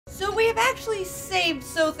So we have actually saved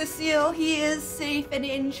Sotha Sil. He is safe and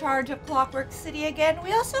in charge of Clockwork City again.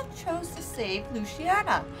 We also chose to save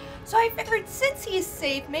Luciana. So I figured since he's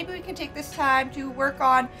safe, maybe we can take this time to work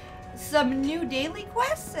on some new daily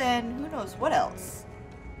quests and who knows what else.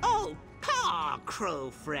 Oh, caw,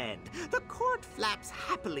 Crow friend. The court flaps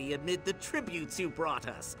happily amid the tributes you brought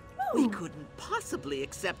us. Ooh. We couldn't possibly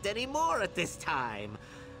accept any more at this time.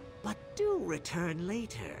 But do return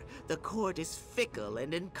later. The court is fickle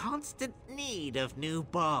and in constant need of new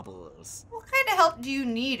baubles. What kind of help do you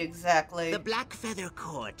need exactly? The Black Feather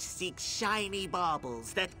Court seeks shiny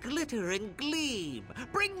baubles that glitter and gleam.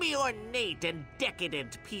 Bring me ornate and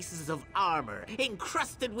decadent pieces of armor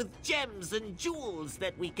encrusted with gems and jewels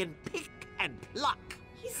that we can pick and pluck.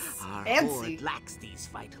 Our fancy. board lacks these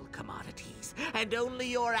vital commodities, and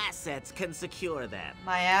only your assets can secure them.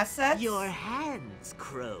 My assets? Your hands,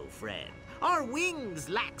 Crow friend. Our wings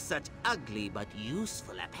lack such ugly but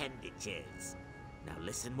useful appendages. Now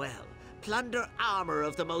listen well. Plunder armor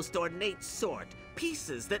of the most ornate sort.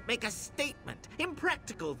 Pieces that make a statement.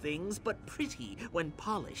 Impractical things, but pretty when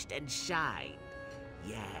polished and shined.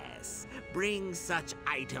 Yes, bring such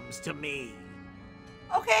items to me.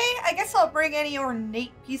 Okay, I guess I'll bring any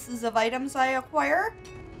ornate pieces of items I acquire.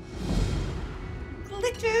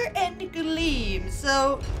 Glitter and gleam.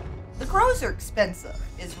 So, the crows are expensive,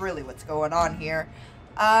 is really what's going on here.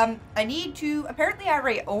 I need to, apparently I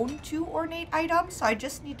already own 2 ornate items, so I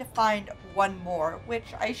just need to find 1 more,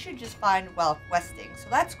 which I should just find while questing, so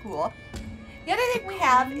that's cool. The other thing we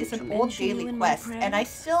have is an old daily quest, and I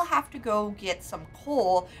still have to go get some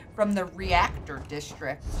coal from the reactor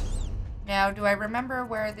district. Now, do I remember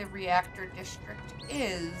where the reactor district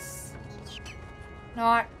is?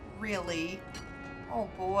 Not really. Oh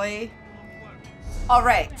boy.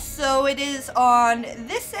 Alright, so it is on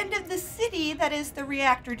this end of the city that is the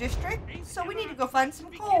reactor district, so we need to go find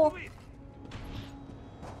some coal.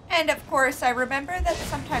 And of course, I remember that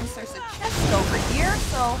sometimes there's a chest over here,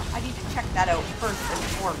 so I need to check that out first and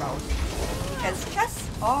foremost. Because chests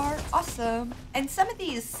are awesome. And some of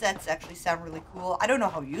these sets actually sound really cool. I don't know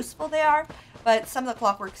how useful they are, but some of the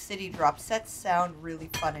Clockwork City drop sets sound really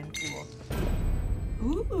fun and cool.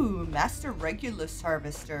 Ooh, Master Regulus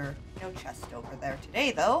Harvester. No chest over there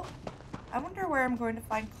today, though. I wonder where I'm going to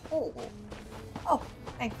find coal. Oh,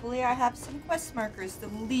 thankfully I have some quest markers to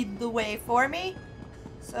lead the way for me.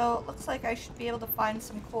 So it looks like I should be able to find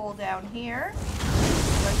some coal down here.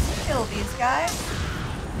 Let's kill these guys.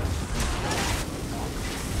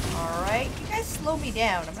 Alright, you guys slow me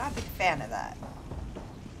down. I'm not a big fan of that.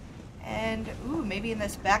 And, ooh, maybe in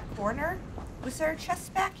this back corner? Was there a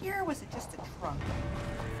chest back here, or was it just a trunk?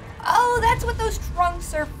 Oh, that's what those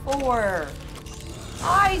trunks are for!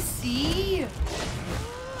 I see!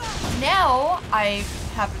 Now, I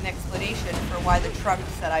have an explanation for why the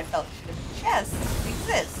trunks that I felt should have been chests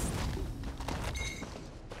exist.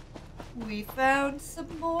 We found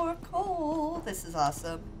some more coal. This is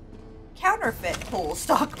awesome. Counterfeit coal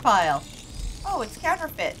stockpile. Oh, it's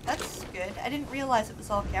counterfeit. That's good. I didn't realize it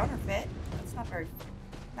was all counterfeit. That's not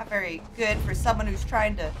very good for someone who's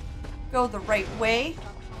trying to go the right way.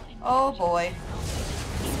 Oh boy.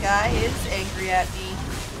 This guy is angry at me.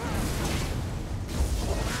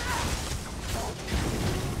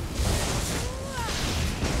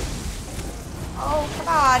 Oh, come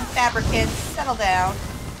on, fabricants. Settle down.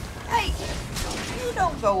 Hey, you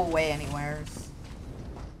don't go away anywhere.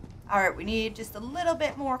 Alright, we need just a little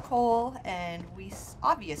bit more coal, and we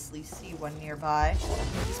obviously see one nearby.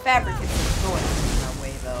 These fabricants are going in our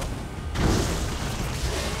way, though.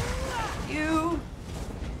 You!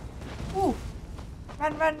 Ooh!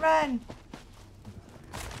 Run, run, run!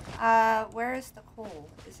 Where is the coal?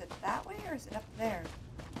 Is it that way, or is it up there?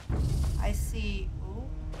 I see... Ooh,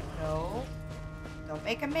 no. Don't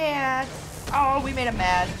make him mad. Oh, we made him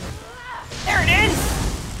mad. There it is!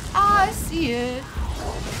 I see it.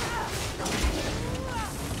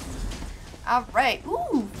 Alright.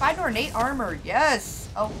 Ooh, find ornate armor. Yes.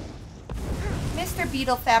 Oh. Mr.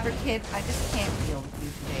 Beetle Fabricant, I just can't deal with you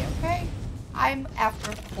today, okay? I'm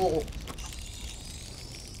after coal.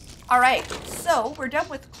 Alright, so we're done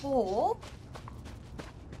with coal.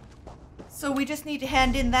 So we just need to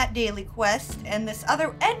hand in that daily quest and this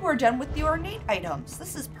other, and we're done with the ornate items.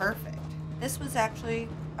 This is perfect. This was actually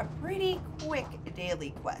a pretty quick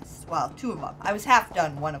daily quest. Well, 2 of them. I was half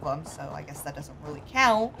done one of them, so I guess that doesn't really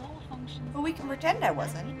count. But we can pretend I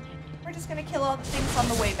wasn't. We're just gonna kill all the things on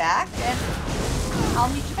the way back, and I'll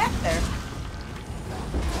meet you back there.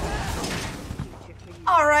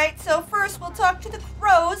 Alright, so first we'll talk to the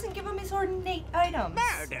crows and give them his ornate items.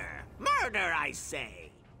 Murder! Murder, I say!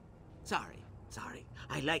 Sorry.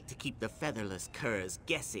 I like to keep the featherless curs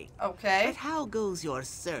guessing. Okay. But how goes your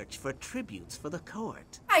search for tributes for the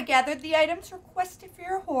court? I gathered the items requested for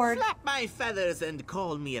your hoard. Flap my feathers and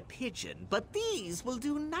call me a pigeon, but these will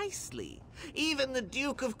do nicely. Even the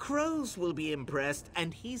Duke of Crows will be impressed,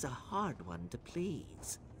 and he's a hard one to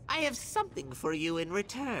please. I have something for you in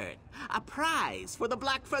return. A prize for the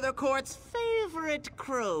Blackfeather Court's favorite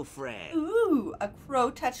crow friend. Ooh, a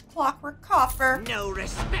Crow Toucher Clockwork Coffer. No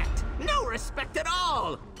respect. No respect at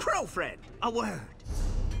all. Crow friend, a word.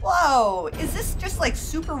 Whoa, is this just like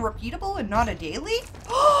super repeatable and not a daily?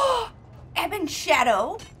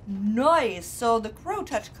 Ebonshadow. Nice. So the Crow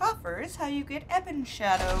Toucher Coffer is how you get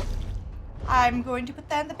Ebonshadow. I'm going to put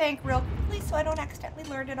that in the bank real quickly so I don't accidentally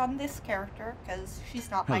learn it on this character, because she's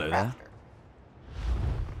not my crafter.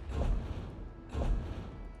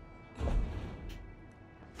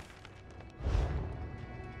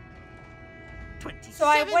 So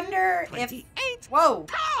I wonder 28. if... Whoa.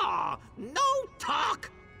 Ah, no talk.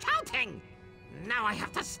 Counting. Now I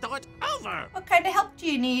have to start over. What kind of help do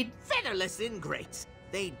you need? Featherless ingrates.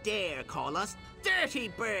 They dare call us dirty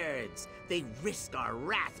birds. They risk our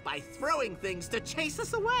wrath by throwing things to chase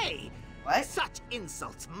us away. What? Such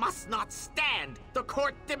insults must not stand. The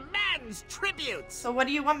court demands tributes. So what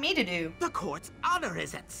do you want me to do? The court's honor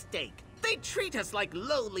is at stake. They treat us like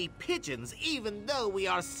lowly pigeons, even though we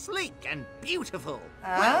are sleek and beautiful.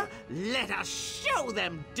 Well, let us show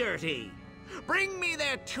them dirty. Bring me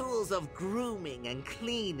their tools of grooming and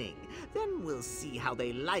cleaning. Then we'll see how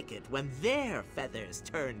they like it when their feathers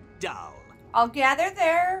turn dull. I'll gather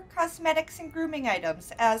their cosmetics and grooming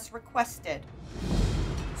items as requested.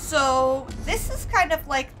 So this is kind of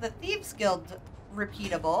like the Thieves Guild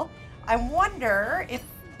repeatable. I wonder if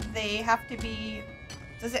they have to be...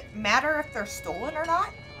 Does it matter if they're stolen or not?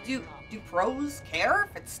 Do pros care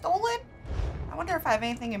if it's stolen? I wonder if I have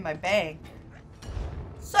anything in my bank.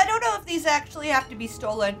 So I don't know if these actually have to be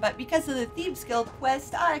stolen, but because of the Thieves Guild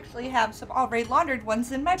quest, I actually have some already laundered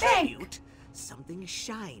ones in my bank. Something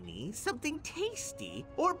shiny, something tasty,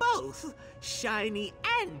 or both. Shiny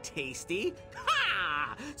and tasty.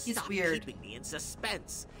 Ha! He's weird. Keeping me in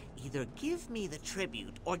suspense. Either give me the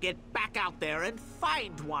tribute or get back out there and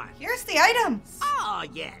find one. Here's the items. Ah,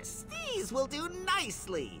 yes. These will do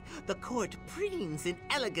nicely. The court preens in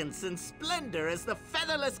elegance and splendor as the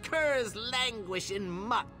featherless curs languish in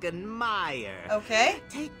muck and mire. Okay.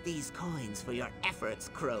 Take these coins for your efforts,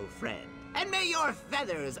 crow friend. And may your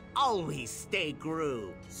feathers always stay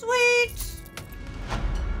groomed. Sweet.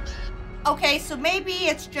 Okay, so maybe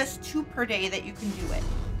it's just 2 per day that you can do it.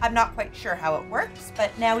 I'm not quite sure how it works,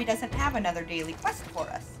 but now he doesn't have another daily quest for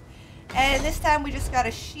us. And this time we just got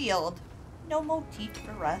a shield. No motif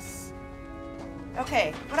for us.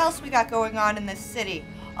 Okay, what else we got going on in this city?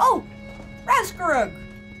 Oh, Razgarug!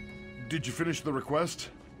 Did you finish the request?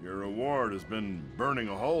 Your reward has been burning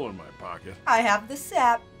a hole in my pocket. I have the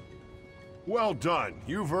sap. Well done.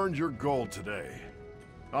 You've earned your gold today.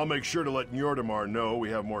 I'll make sure to let Njordamar know we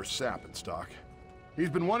have more sap in stock. He's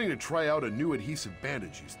been wanting to try out a new adhesive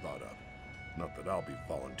bandage he's thought up. Not that I'll be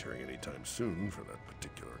volunteering anytime soon for that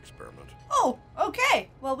particular experiment. Oh, okay.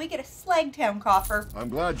 Well, we get a Slagtown coffer. I'm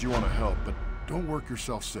glad you want to help, but don't work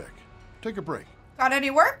yourself sick. Take a break. Got any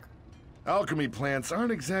work? Alchemy plants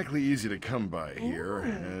aren't exactly easy to come by here,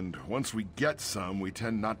 and once we get some, we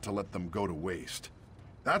tend not to let them go to waste.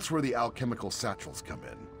 That's where the alchemical satchels come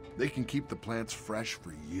in. They can keep the plants fresh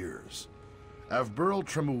for years. Avberl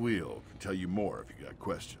Tremuil can tell you more if you got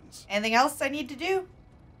questions. Anything else I need to do?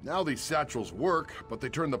 Now these satchels work, but they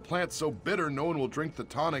turn the plants so bitter no one will drink the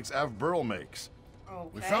tonics Avberl makes. Okay.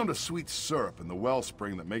 We found a sweet syrup in the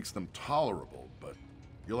wellspring that makes them tolerable, but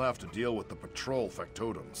you'll have to deal with the patrol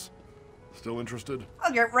factotums. Still interested?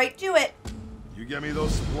 I'll get right to it. You get me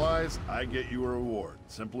those supplies, I get you a reward.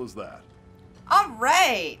 Simple as that. All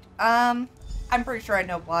right. I'm pretty sure I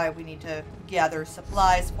know why we need to gather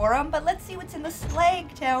supplies for them, but let's see what's in the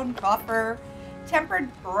Slagtown coffer. Tempered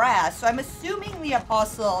brass. So I'm assuming the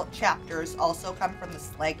apostle chapters also come from the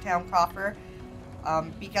Slagtown coffer,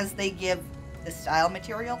 because they give the style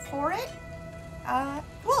material for it.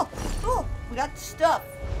 Cool. We got stuff.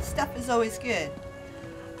 Stuff is always good.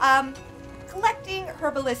 Collecting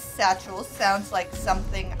herbalist satchels sounds like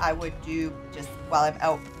something I would do just while I'm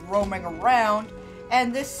out roaming around.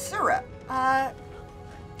 And this syrup.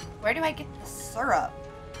 Where do I get the syrup?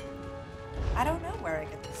 I don't know where I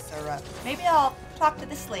get the syrup. Maybe I'll talk to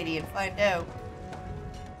this lady and find out.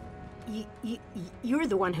 You're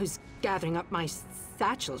the one who's gathering up my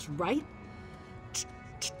satchels, right?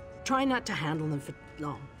 Try not to handle them for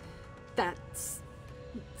long. That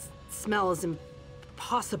smell is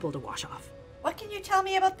impossible to wash off. What can you tell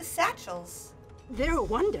me about the satchels? they're a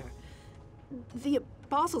wonder. The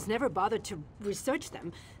apostles never bothered to research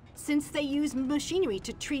them, since they use machinery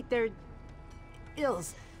to treat their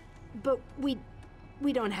ills. But we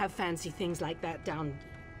don't have fancy things like that down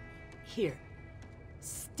here.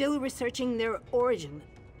 Still researching their origin,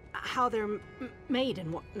 how they're made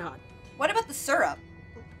and whatnot. What about the syrup?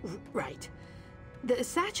 Right. The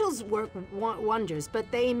satchels work wonders,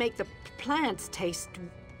 but they make the plants taste,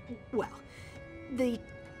 well, they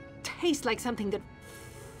taste like something that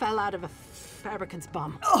fell out of a fabricant's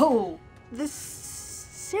bum. Oh! The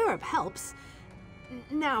syrup helps.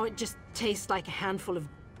 Now it just tastes like a handful of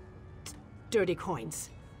dirty coins.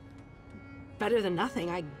 Better than nothing,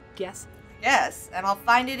 I guess. Yes, and I'll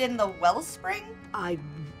find it in the wellspring? I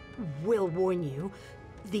will warn you,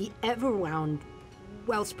 the Everwound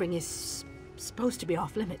wellspring is supposed to be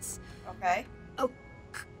off limits. Okay.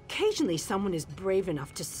 Occasionally someone is brave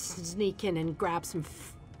enough to sneak in and grab some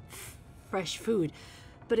fresh food,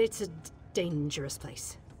 but it's a dangerous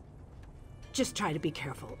place. Just try to be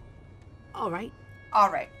careful. All right?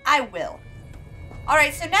 All right, I will. All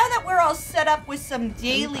right, so now that we're all set up with some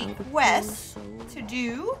daily quests to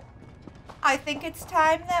do, I think it's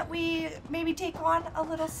time that we maybe take on a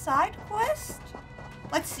little side quest.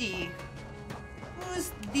 Let's see.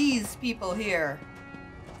 Who's these people here?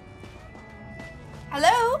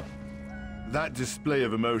 Hello? That display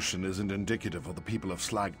of emotion isn't indicative of the people of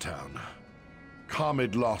Slagtown.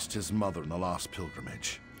 Carmid lost his mother in the last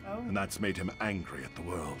pilgrimage, and that's made him angry at the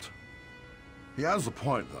world. He has a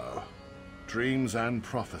point, though. Dreams and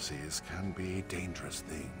prophecies can be dangerous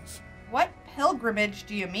things. What pilgrimage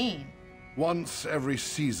do you mean? Once every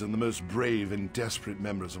season, the most brave and desperate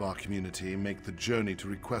members of our community make the journey to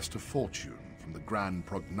request a fortune from the Grand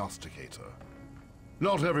Prognosticator.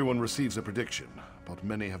 Not everyone receives a prediction, but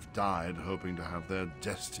many have died hoping to have their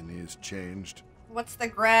destinies changed. What's the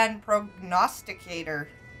Grand Prognosticator?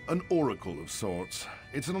 An oracle of sorts.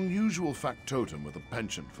 It's an unusual factotum with a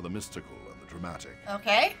penchant for the mystical and the dramatic.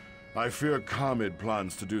 Okay. I fear Carmid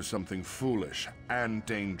plans to do something foolish and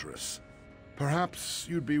dangerous. Perhaps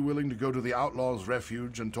you'd be willing to go to the Outlaw's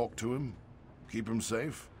Refuge and talk to him? Keep him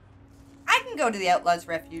safe? I can go to the Outlaw's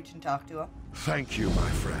Refuge and talk to him. Thank you, my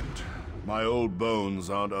friend. My old bones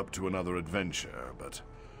aren't up to another adventure, but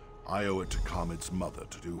I owe it to Carmid's mother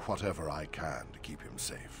to do whatever I can to keep him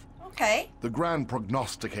safe. Okay. The Grand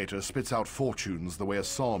Prognosticator spits out fortunes the way a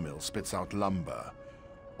sawmill spits out lumber.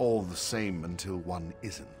 All the same until one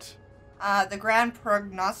isn't. The Grand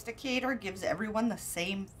Prognosticator gives everyone the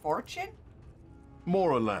same fortune?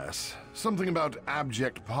 More or less. Something about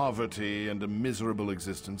abject poverty and a miserable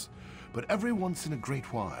existence. But every once in a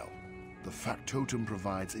great while, the factotum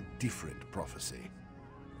provides a different prophecy.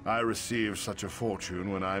 I received such a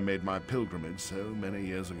fortune when I made my pilgrimage so many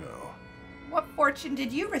years ago. What fortune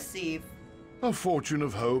did you receive? A fortune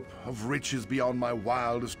of hope, of riches beyond my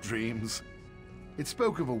wildest dreams. It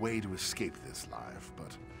spoke of a way to escape this life,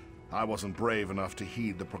 but I wasn't brave enough to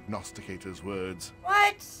heed the prognosticator's words.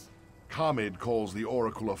 What? Carmid calls the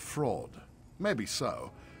oracle a fraud. Maybe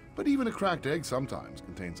so, but even a cracked egg sometimes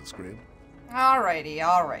contains a squib.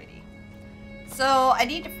 Alrighty. So, I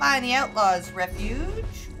need to find the Outlaw's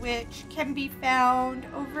Refuge, which can be found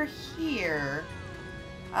over here.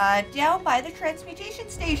 Down by the transmutation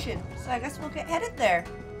station. So I guess we'll get headed there.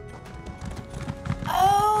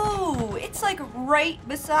 Oh, it's like right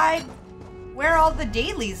beside where all the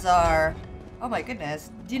dailies are. Oh my goodness,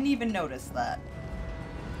 didn't even notice that.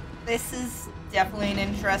 This is definitely an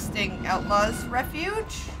interesting Outlaw's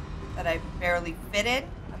Refuge that I barely fit in.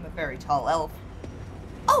 I'm a very tall elf.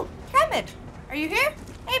 Oh, Carmid, are you here?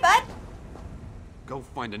 Hey, bud. Go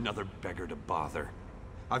find another beggar to bother.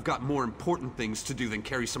 I've got more important things to do than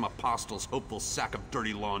carry some apostle's hopeful sack of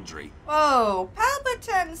dirty laundry. Whoa,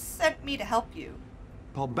 Palpatine sent me to help you.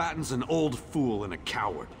 Palbatin's an old fool and a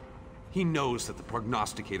coward. He knows that the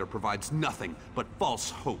prognosticator provides nothing but false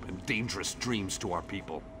hope and dangerous dreams to our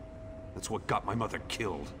people. That's what got my mother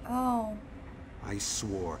killed. Oh. I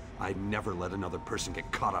swore I'd never let another person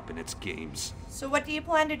get caught up in its games. So what do you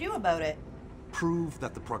plan to do about it? Prove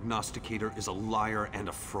that the prognosticator is a liar and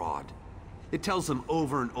a fraud. It tells them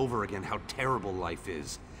over and over again how terrible life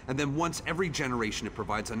is, and then once every generation it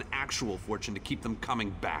provides an actual fortune to keep them coming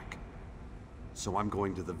back. So I'm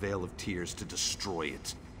going to the Vale of Tears to destroy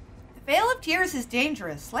it. The Vale of Tears is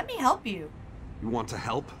dangerous. Let me help you. You want to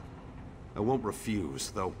help? I won't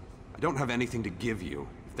refuse, though I don't have anything to give you,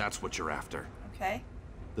 if that's what you're after. Okay.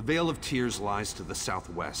 The Vale of Tears lies to the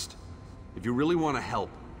southwest. If you really want to help,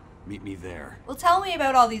 meet me there. Well, tell me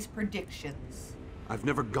about all these predictions. I've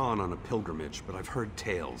never gone on a pilgrimage, but I've heard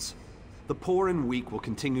tales. The poor and weak will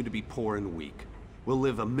continue to be poor and weak. We'll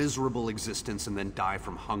live a miserable existence and then die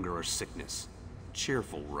from hunger or sickness.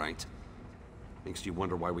 Cheerful, right? Makes you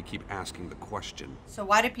wonder why we keep asking the question. So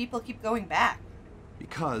why do people keep going back?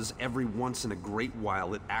 Because every once in a great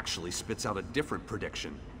while it actually spits out a different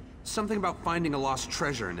prediction. Something about finding a lost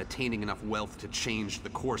treasure and attaining enough wealth to change the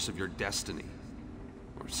course of your destiny.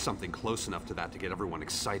 Or something close enough to that to get everyone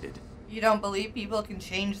excited. You don't believe people can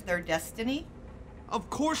change their destiny? Of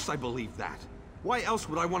course I believe that. Why else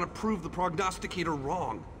would I want to prove the prognosticator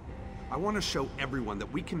wrong? I want to show everyone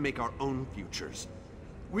that we can make our own futures.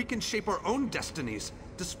 We can shape our own destinies,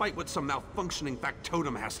 despite what some malfunctioning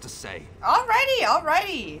factotum has to say.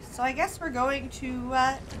 Alrighty. So I guess we're going to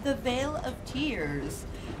the Vale of Tears.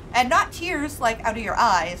 And not tears like out of your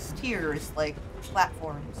eyes, tears like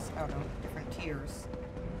platforms. I don't know, different tears.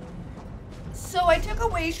 So I took a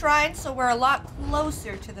way shrine, so we're a lot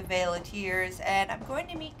closer to the Vale of Tears, and I'm going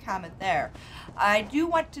to meet Comet there. I do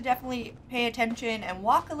want to definitely pay attention and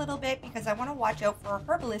walk a little bit because I want to watch out for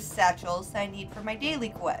herbalist satchels I need for my daily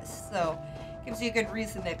quests. So gives you a good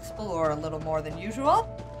reason to explore a little more than usual.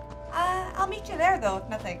 I'll meet you there though if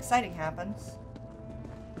nothing exciting happens.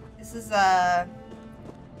 This is a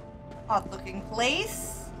odd looking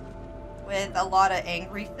place with a lot of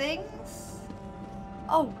angry things.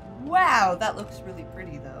 Oh wow, that looks really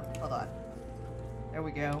pretty though. Hold on. There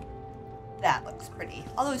we go. That looks pretty.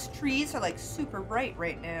 All those trees are like super bright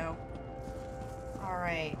right now.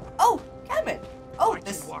 Alright. Oh, Comet! Oh,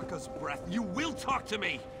 this... Waka's breath. You will talk to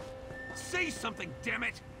me! Say something, damn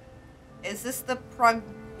it! Is this the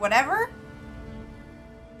whatever?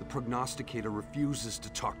 The prognosticator refuses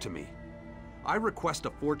to talk to me. I request a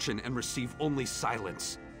fortune and receive only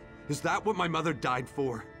silence. Is that what my mother died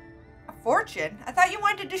for? A fortune? I thought you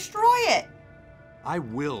wanted to destroy it. I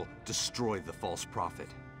will destroy the false prophet,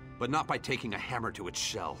 but not by taking a hammer to its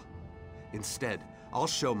shell. Instead, I'll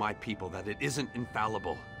show my people that it isn't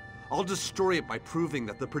infallible. I'll destroy it by proving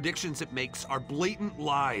that the predictions it makes are blatant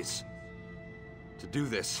lies. To do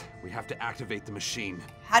this, we have to activate the machine.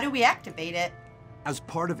 How do we activate it? As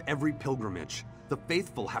part of every pilgrimage, the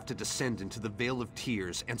faithful have to descend into the Vale of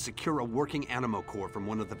Tears and secure a working animo core from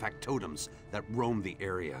one of the factotums that roam the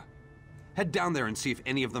area. Head down there and see if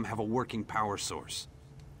any of them have a working power source.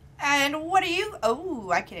 And what are you?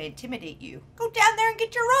 Oh, I can intimidate you. Go down there and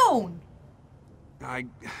get your own.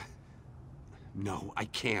 No, I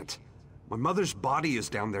can't. My mother's body is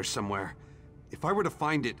down there somewhere. If I were to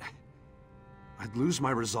find it, I'd lose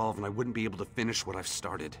my resolve and I wouldn't be able to finish what I've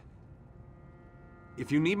started. If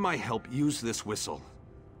you need my help, use this whistle.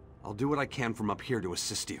 I'll do what I can from up here to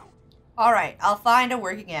assist you. Alright, I'll find a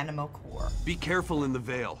working animo core. Be careful in the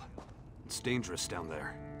Vale. It's dangerous down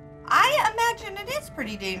there. I imagine it is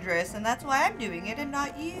pretty dangerous, and that's why I'm doing it and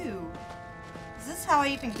not you. Is this how I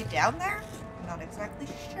even get down there? I'm not exactly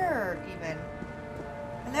sure, even.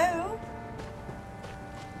 Hello?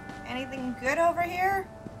 Anything good over here?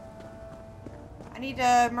 I need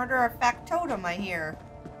to murder a factotum, I hear.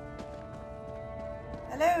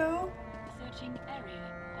 Hello? Searching area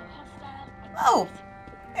for hostile. Oh!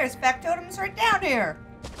 There's factotums right down here!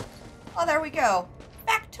 Oh, there we go.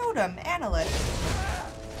 Factotum analyst.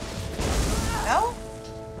 No?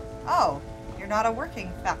 Oh, you're not a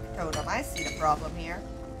working factotum. I see the problem here.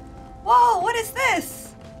 Whoa, what is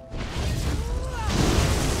this?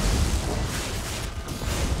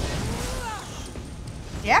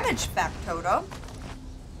 Damaged factotum?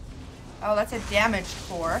 Oh, that's a damaged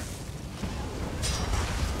core.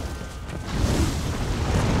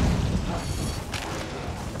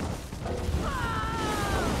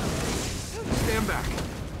 Stand back.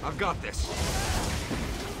 I've got this.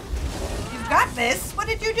 You've got this? What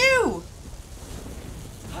did you do?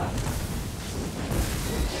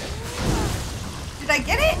 Did I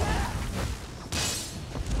get it?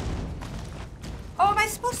 Oh, am I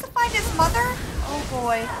supposed to find his mother? Oh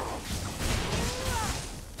boy.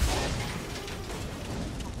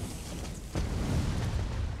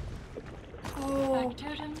 Oh.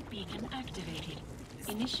 Factotum beacon activated.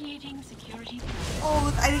 Initiating security.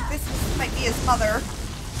 Oh, I think this might be his mother.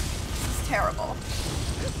 This is terrible.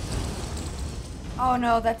 Oh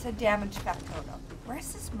no, that's a damaged factotum.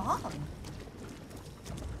 Where's his mom?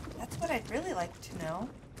 That's what I'd really like to know.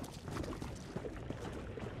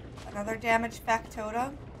 Another damaged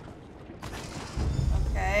factotum.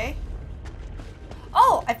 Okay.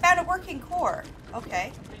 Oh, I found a working core.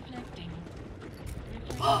 Okay. Reflecting.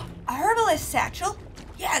 A herbalist satchel?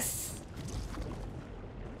 Yes!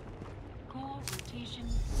 Core rotation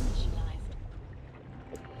initialized.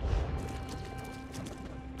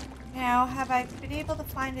 Now, have I been able to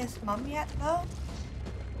find his mum yet, though?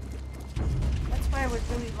 That's what I would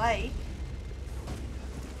really like.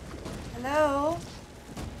 Hello?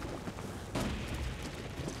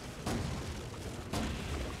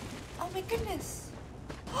 Oh my goodness.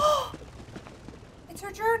 It's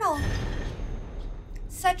her journal.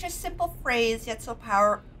 Such a simple phrase, yet so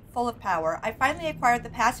full of power. I finally acquired the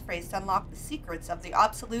passphrase to unlock the secrets of the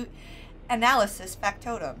obsolete analysis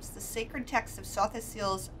factotums. The sacred text of Sotha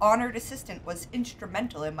Sil's honored assistant was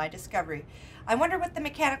instrumental in my discovery. I wonder what the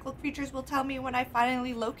mechanical creatures will tell me when I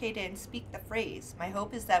finally locate it and speak the phrase. My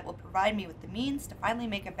hope is that it will provide me with the means to finally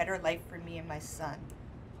make a better life for me and my son.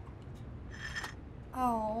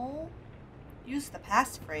 Oh. Use the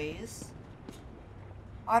passphrase.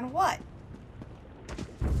 On what?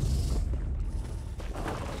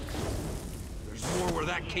 There's more where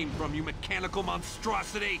that came from, you mechanical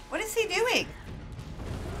monstrosity! What is he doing?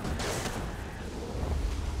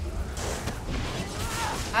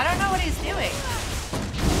 I don't know what he's doing.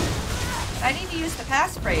 I need to use the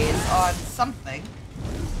passphrase on something.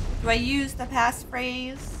 Do I use the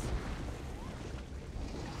passphrase?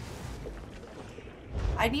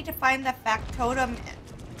 I need to find the factotum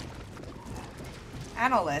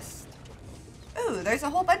analyst. Ooh, there's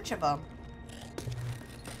a whole bunch of them.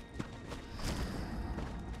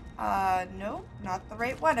 No, not the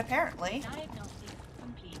right one, apparently. Diagnostics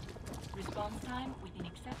complete. Response time within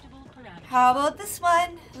acceptable parameters. How about this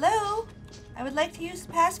one? Hello? I would like to use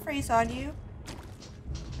the passphrase on you.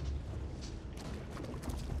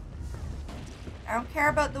 I don't care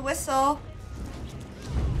about the whistle.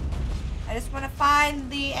 I just want to find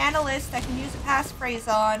the analyst I can use a passphrase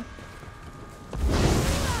on.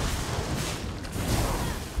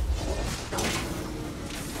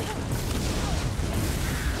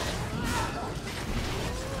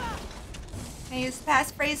 Can I use the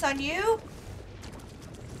passphrase on you?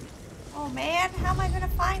 Oh man, how am I going to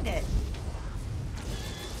find it?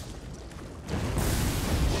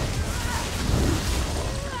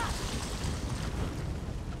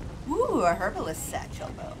 Ooh, a herbalist satchel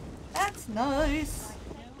though. That's nice.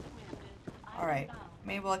 Alright,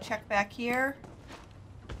 maybe we'll check back here.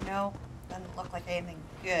 No, doesn't look like anything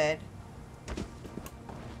good.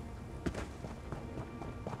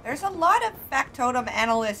 There's a lot of factotum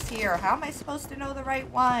analysts here. How am I supposed to know the right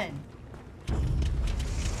one?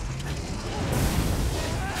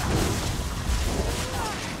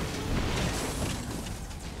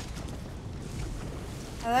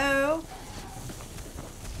 Hello?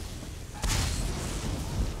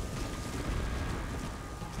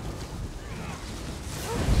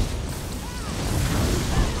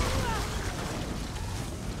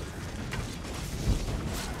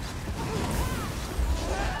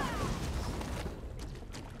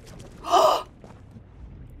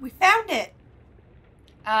 We found it!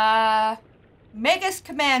 Megas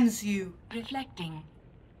commands you. Reflecting.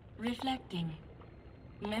 Reflecting.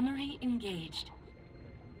 Memory engaged.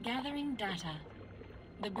 Gathering data.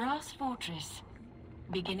 The Brass Fortress.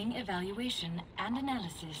 Beginning evaluation and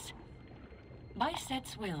analysis. By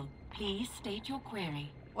Set's will, please state your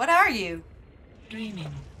query. What are you?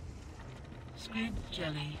 Dreaming. Squid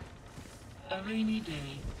jelly. A rainy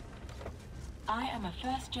day. I am a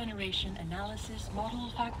first-generation analysis model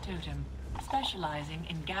factotum, specializing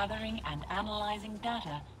in gathering and analyzing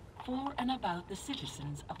data for and about the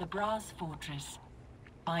citizens of the Brass Fortress.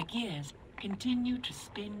 My gears continue to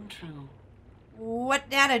spin true. What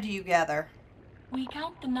data do you gather? We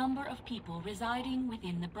count the number of people residing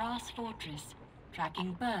within the Brass Fortress,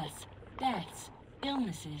 tracking births, deaths,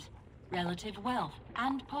 illnesses, relative wealth,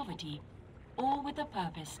 and poverty, all with the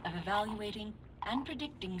purpose of evaluating and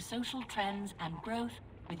predicting social trends and growth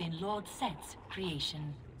within Lord Set's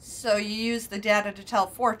creation. So you use the data to tell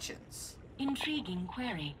fortunes. Intriguing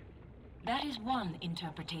query. That is one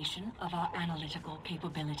interpretation of our analytical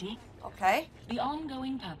capability. Okay. The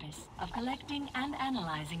ongoing purpose of collecting and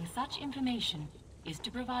analyzing such information is to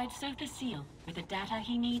provide Sotha Sil with the data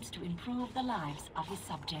he needs to improve the lives of his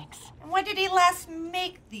subjects. And when did he last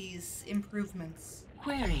make these improvements?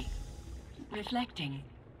 Query. Reflecting.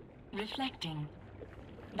 Reflecting.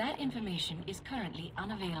 That information is currently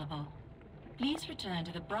unavailable. Please return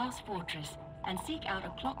to the Brass Fortress and seek out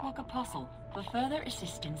a Clockwork Apostle for further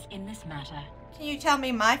assistance in this matter. Can you tell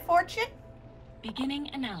me my fortune?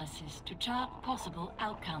 Beginning analysis to chart possible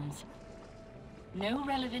outcomes. No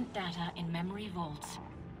relevant data in memory vaults.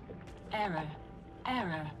 Error.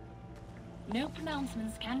 Error. No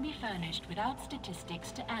pronouncements can be furnished without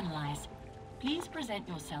statistics to analyze. Please present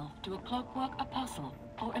yourself to a Clockwork Apostle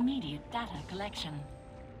for immediate data collection.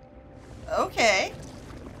 Okay.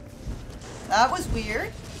 That was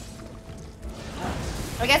weird.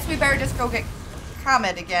 I guess we better just go get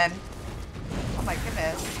Comet again. Oh my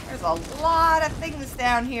goodness. There's a lot of things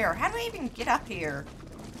down here. How do I even get up here?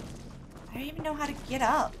 I don't even know how to get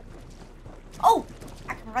up. Oh!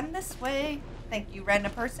 I can run this way. Thank you,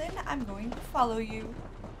 random person. I'm going to follow you.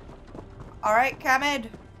 Alright, Kamed.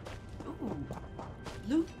 Ooh.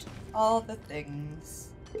 Loot all the things.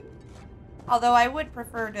 Although I would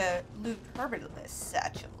prefer to loot herbalist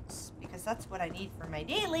satchels, because that's what I need for my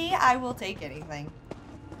daily. I will take anything.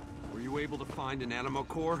 Were you able to find an animo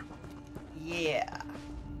core? Yeah.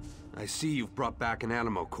 I see you've brought back an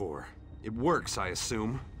animo core. It works, I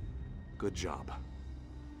assume. Good job.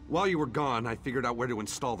 While you were gone, I figured out where to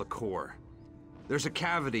install the core. There's a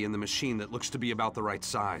cavity in the machine that looks to be about the right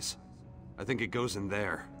size. I think it goes in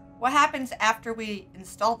there. What happens after we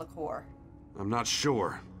install the core? I'm not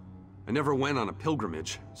sure. I never went on a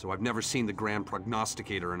pilgrimage, so I've never seen the Grand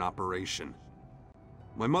Prognosticator in operation.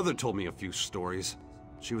 My mother told me a few stories.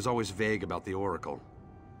 She was always vague about the Oracle.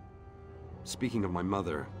 Speaking of my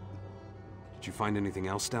mother, did you find anything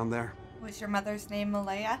else down there? Was your mother's name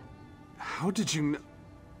Malaya? How did you know?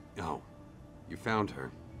 Oh, you found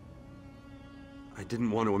her. I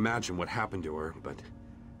didn't want to imagine what happened to her, but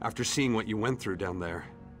after seeing what you went through down there...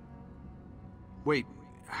 Wait,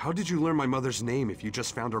 how did you learn my mother's name if you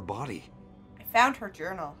just found her body? I found her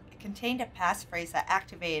journal. It contained a passphrase that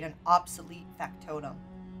activated an obsolete factotum.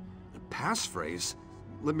 A passphrase?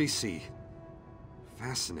 Let me see.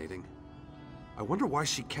 Fascinating. I wonder why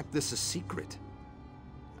she kept this a secret.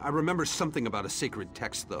 I remember something about a sacred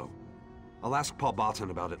text, though. I'll ask Paul Barton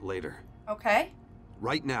about it later. Okay.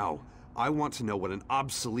 Right now, I want to know what an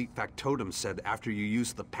obsolete factotum said after you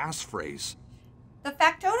used the passphrase. The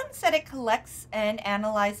factotum said it collects and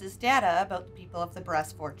analyzes data about the people of the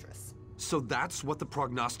Brass Fortress. So that's what the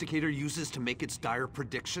prognosticator uses to make its dire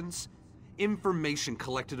predictions? Information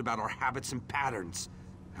collected about our habits and patterns.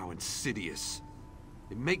 How insidious.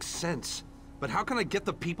 It makes sense, but how can I get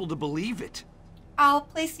the people to believe it? I'll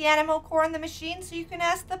place the animo core in the machine so you can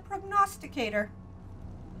ask the prognosticator.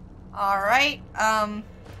 Alright,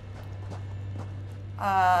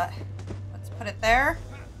 let's put it there.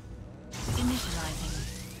 Initializing.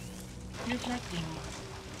 Reflecting.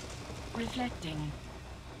 Reflecting.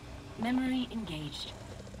 Memory engaged.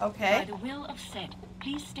 Okay. By the will of Set,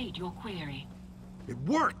 please state your query. It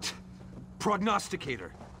worked!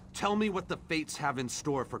 Prognosticator, tell me what the fates have in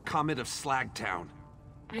store for Comet of Slagtown.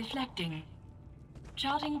 Reflecting.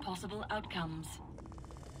 Charting possible outcomes.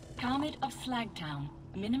 Comet of Slagtown.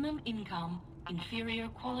 Minimum income. Inferior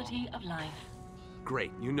quality of life.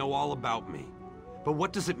 Great, you know all about me. But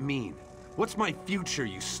what does it mean? What's my future,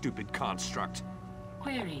 you stupid construct?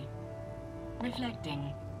 Query.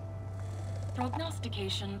 Reflecting.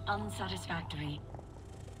 Prognostication unsatisfactory.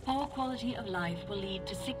 Poor quality of life will lead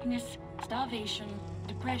to sickness, starvation,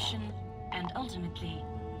 depression, and ultimately,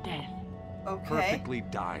 death. Okay. Perfectly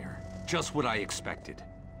dire. Just what I expected.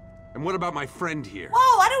 And what about my friend here?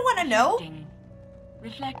 Whoa, I don't want to know. Reflecting.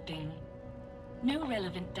 Reflecting. No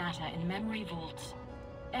relevant data in memory vaults.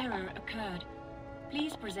 Error occurred.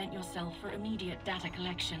 Please present yourself for immediate data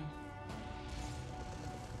collection.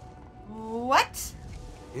 What?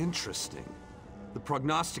 Interesting. The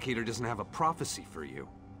prognosticator doesn't have a prophecy for you.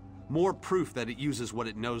 More proof that it uses what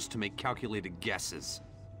it knows to make calculated guesses.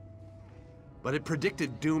 But it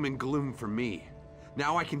predicted doom and gloom for me.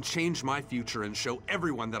 Now I can change my future and show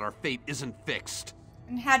everyone that our fate isn't fixed.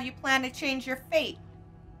 And how do you plan to change your fate?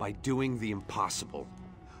 By doing the impossible.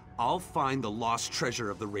 I'll find the lost treasure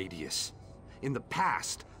of the Radius. In the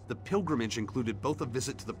past, the pilgrimage included both a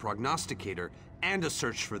visit to the prognosticator and a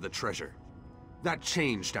search for the treasure. That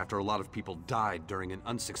changed after a lot of people died during an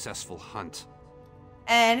unsuccessful hunt.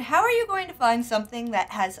 And how are you going to find something that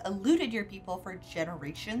has eluded your people for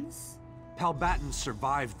generations? Palbaton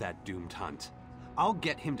survived that doomed hunt. I'll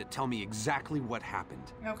get him to tell me exactly what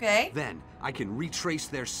happened. Okay. Then, I can retrace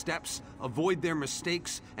their steps, avoid their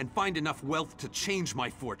mistakes, and find enough wealth to change my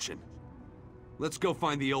fortune. Let's go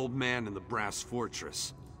find the old man in the Brass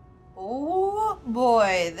Fortress. Oh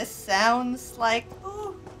boy, this sounds like,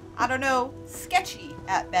 ooh, I don't know, sketchy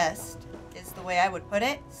at best is the way I would put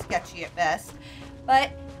it. Sketchy at best.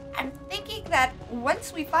 But I'm thinking that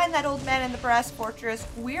once we find that old man in the Brass Fortress,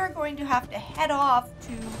 we are going to have to head off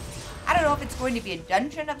to, I don't know if it's going to be a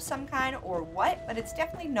dungeon of some kind or what, but it's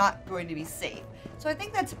definitely not going to be safe. So I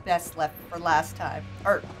think that's best left for next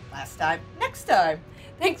time.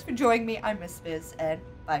 Thanks for joining me. I'm Miss Bizz, and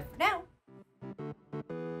bye for now.